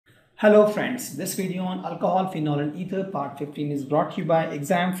Hello friends, this video on alcohol, phenol and ether part 15 is brought to you by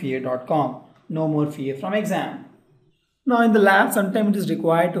examfear.com. No more fear from exam. Now in the lab, sometimes it is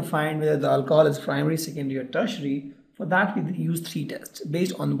required to find whether the alcohol is primary, secondary or tertiary. For that we use three tests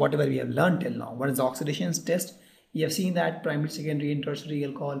based on whatever we have learned till now. One is the oxidation test. We have seen that primary, secondary and tertiary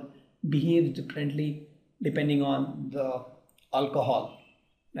alcohol behaves differently depending on the alcohol,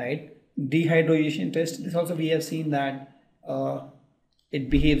 right? Dehydrogenation test. This also we have seen that it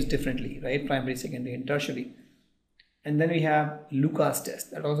behaves differently, right? Primary, secondary and tertiary. And then we have Lucas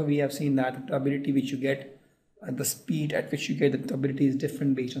test. That also we have seen that the turbidity which you get, the speed at which you get the turbidity is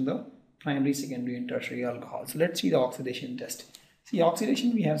different based on the primary, secondary and tertiary alcohol. So let's see the oxidation test. See,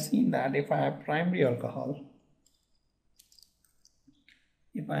 oxidation, we have seen that if I have primary alcohol,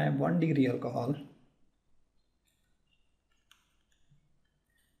 if I have 1 degree alcohol,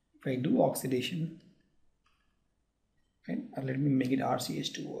 if I do oxidation, right, let me make it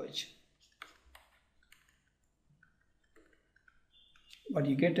RCH2OH. What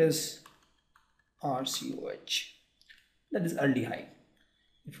you get is RCOH. That is aldehyde.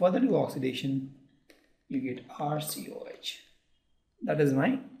 If further do oxidation, you get RCOH. That is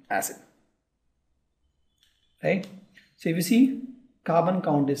my acid. Right? So if you see, carbon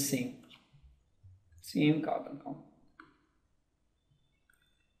count is same. Same carbon count.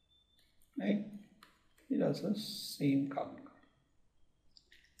 Right? It also same carbon count.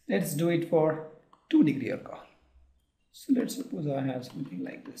 Let's do it for 2 degree alcohol. So let's suppose I have something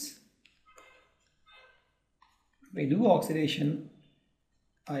like this. If I do oxidation,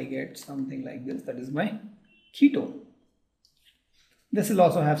 I get something like this. That is my ketone. This will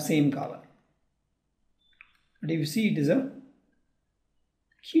also have same carbon. But if you see, it is a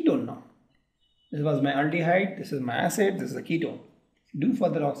ketone now. This was my aldehyde, this is my acid, this is a ketone. If you do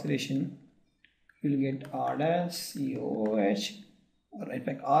further oxidation, you will get R dash COOH, or in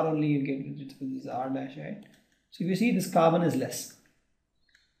fact R only you get this R dash, right? So if you see, this carbon is less,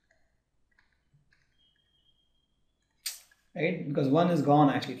 right? Because one is gone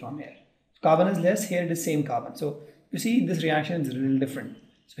actually from here. Carbon is less, here it is same carbon. So you see, this reaction is a little different.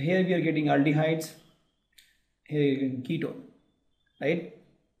 So here we are getting aldehydes, here you are getting ketone, right?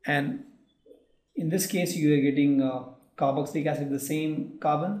 And in this case you are getting carboxylic acid with the same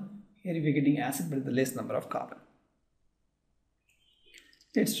carbon. Here we are getting acid but with the less number of carbon.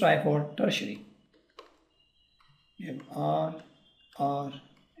 Let's try for tertiary. We have R, and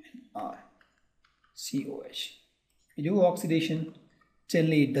R, COH. We do oxidation,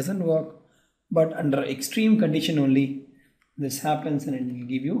 generally it doesn't work, but under extreme condition only this happens and it will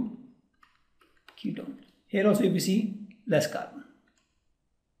give you ketone. Here also if you see, less carbon.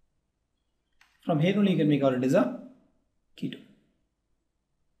 From here only you can make out it is a ketone.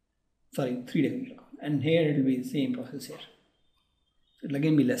 Sorry, 3 degree alcohol. And here it will be the same process here. So it will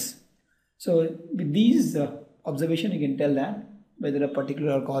again be less. So with these observation, you can tell that whether a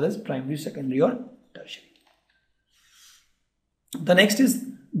particular alcohol is primary, secondary or tertiary. The next is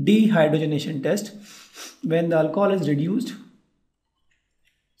dehydrogenation test. When the alcohol is reduced,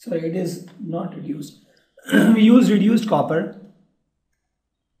 sorry, it is not reduced. We use reduced copper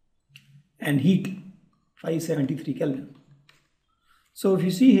and heat 573 Kelvin. So if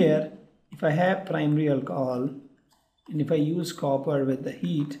you see here, if I have primary alcohol and if I use copper with the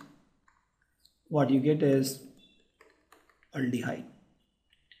heat, what you get is aldehyde.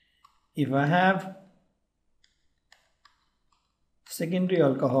 If I have secondary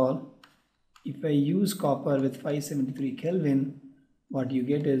alcohol, if I use copper with 573 Kelvin, what you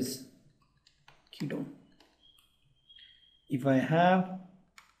get is ketone. If I have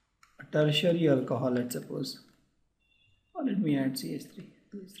a tertiary alcohol, let's suppose, or let me add CH3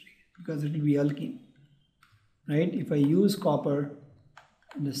 because it will be alkene, right? If I use copper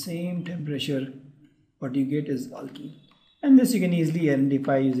at the same temperature, what you get is alkene. And this you can easily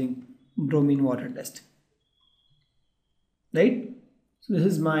identify using bromine water test, right? So this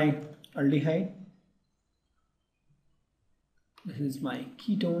is my aldehyde, this is my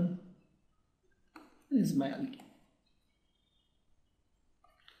ketone, this is my alkene.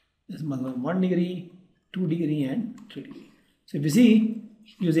 This is my 1 degree, 2 degree and 3 degree. So if you see,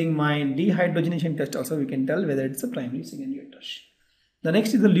 using my dehydrogenation test also we can tell whether it's a primary, secondary or tertiary. The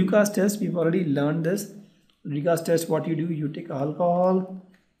next is the Lucas test. We've already learned this. Lucas test, what you do, you take alcohol,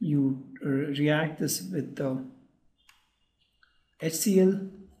 you react this with HCl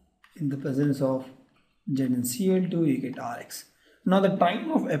in the presence of ZnCl2, you get Rx. Now the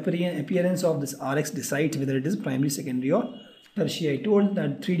time of appearance of this Rx decides whether it is primary, secondary or tertiary. I told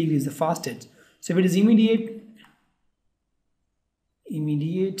that 3 degree is the fastest. So if it is immediate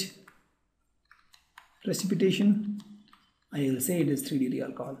precipitation, I will say it is 3 degree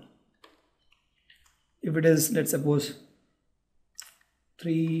alcohol. if it is, let's suppose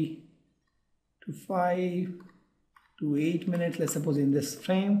 3 to 5 to 8 minutes, let's suppose in this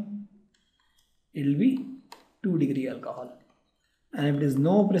frame, it will be 2 degree alcohol. And if it is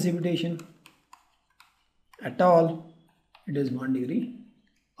no precipitation at all, it is 1 degree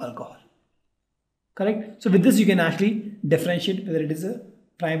alcohol. Correct? So with this you can actually differentiate whether it is a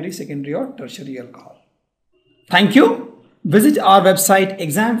primary, secondary or tertiary alcohol. Thank you. Visit our website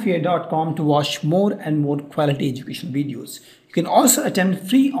examfear.com to watch more and more quality educational videos. You can also attempt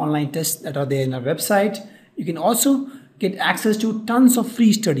free online tests that are there in our website. You can also get access to tons of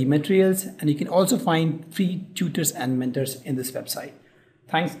free study materials, and you can also find free tutors and mentors in this website.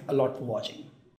 Thanks a lot for watching.